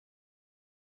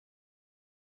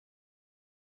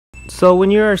So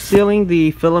when you're sealing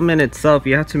the filament itself,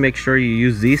 you have to make sure you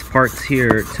use these parts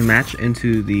here to match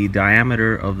into the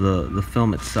diameter of the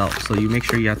film itself. So you make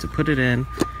sure you have to put it in,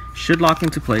 should lock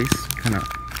into place, kind of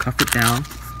cuff it down,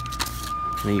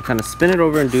 and then you kind of spin it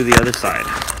over and do the other side.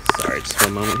 Sorry, just for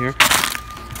a moment here.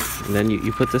 And then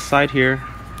you put this side here,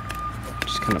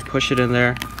 just kind of push it in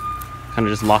there, kind of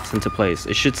just locks into place.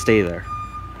 It should stay there.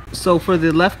 So for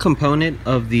the left component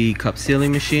of the cup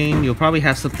sealing machine, you'll probably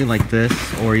have something like this,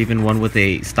 or even one with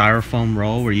a styrofoam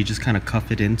roll where you just kind of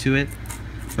cuff it into it.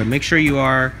 But make sure you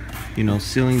are,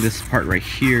 sealing this part right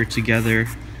here together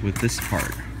with this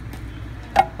part.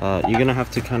 You're gonna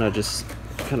have to kind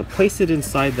of place it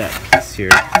inside that piece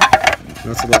here.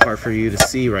 That's a little hard for you to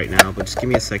see right now, but just give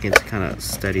me a second to kind of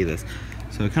steady this.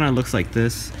 So it kind of looks like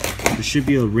this. There should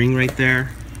be a ring right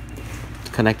there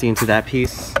connecting to that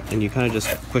piece, and you kind of just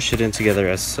push it in together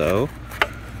as so.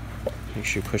 Make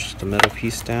sure you push the metal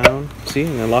piece down. See,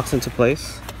 and it locks into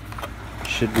place.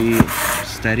 Should be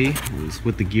steady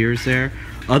with the gears there.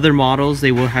 Other models,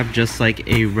 they will have just like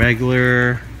a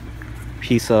regular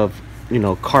piece of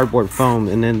cardboard foam,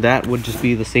 and then that would just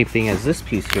be the same thing as this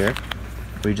piece here,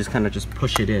 where you just kind of just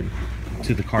push it in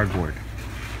to the cardboard.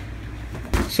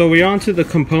 So we're on to the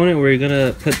component where you're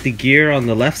gonna put the gear on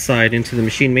the left side into the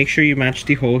machine. Make sure you match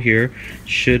the hole here.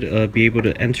 Should be able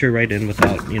to enter right in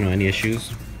without any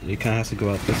issues. It kind of has to go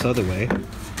out this other way.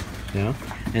 Yeah,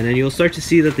 and then you'll start to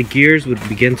see that the gears would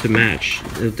begin to match.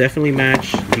 It'll definitely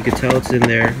match. You can tell it's in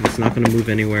there. It's not going to move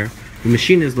anywhere. The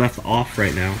machine is left off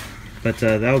right now, but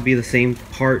that would be the same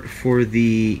part for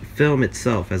the film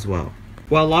itself as well.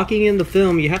 While locking in the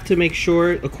film, you have to make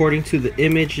sure, according to the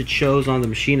image it shows on the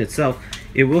machine itself,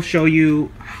 it will show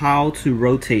you how to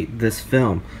rotate this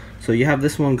film. So you have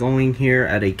this one going here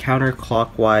at a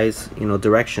counterclockwise,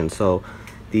 direction. So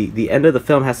the end of the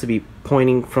film has to be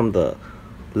pointing from the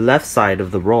left side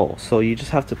of the roll. So you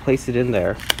just have to place it in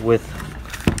there with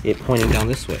it pointing down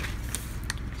this way.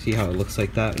 See how it looks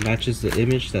like that? It matches the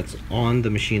image that's on the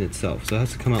machine itself. So it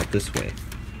has to come out this way.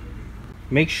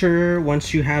 Make sure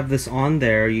once you have this on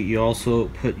there, you also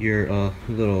put your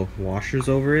little washers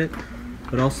over it,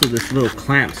 but also this little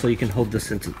clamp so you can hold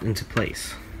this into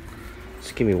place.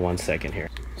 Just give me 1 second here.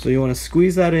 So you want to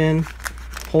squeeze that in,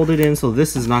 hold it in so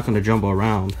this is not going to jumble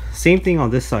around. Same thing on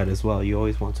this side as well. You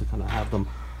always want to kind of have them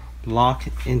lock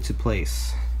into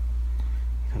place.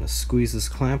 Kind of squeeze this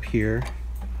clamp here,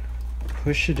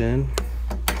 push it in,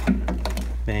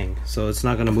 bang. So it's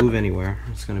not going to move anywhere.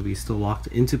 It's going to be still locked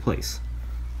into place.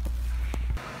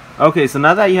 Okay, so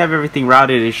now that you have everything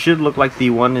routed, it should look like the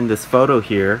one in this photo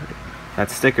here, that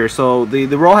sticker. So the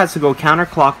roll has to go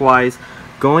counterclockwise,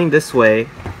 going this way,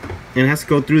 and it has to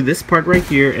go through this part right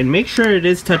here, and make sure it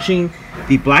is touching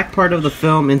the black part of the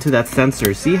film into that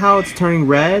sensor. See how it's turning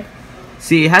red?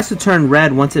 See, it has to turn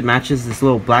red once it matches this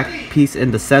little black piece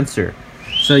in the sensor.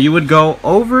 So you would go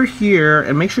over here,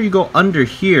 and make sure you go under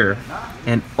here,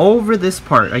 and over this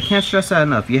part. I can't stress that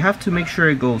enough. You have to make sure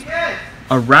it goes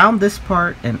around this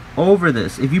part and over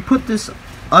this. If you put this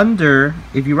under,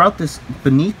 if you route this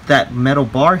beneath that metal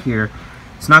bar here,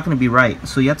 it's not going to be right.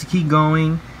 So you have to keep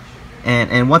going,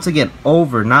 and once again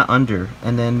over, not under.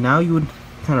 And then now you would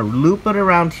kind of loop it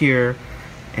around here,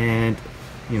 and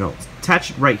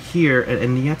attach it right here,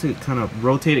 and you have to kind of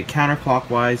rotate it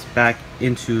counterclockwise back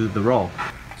into the roll.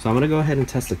 So I'm going to go ahead and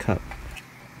test the cup.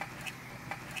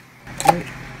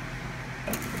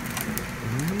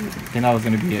 And that was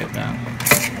going to be it now.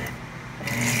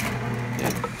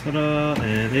 Ta-da!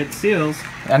 And it seals.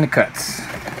 And it cuts.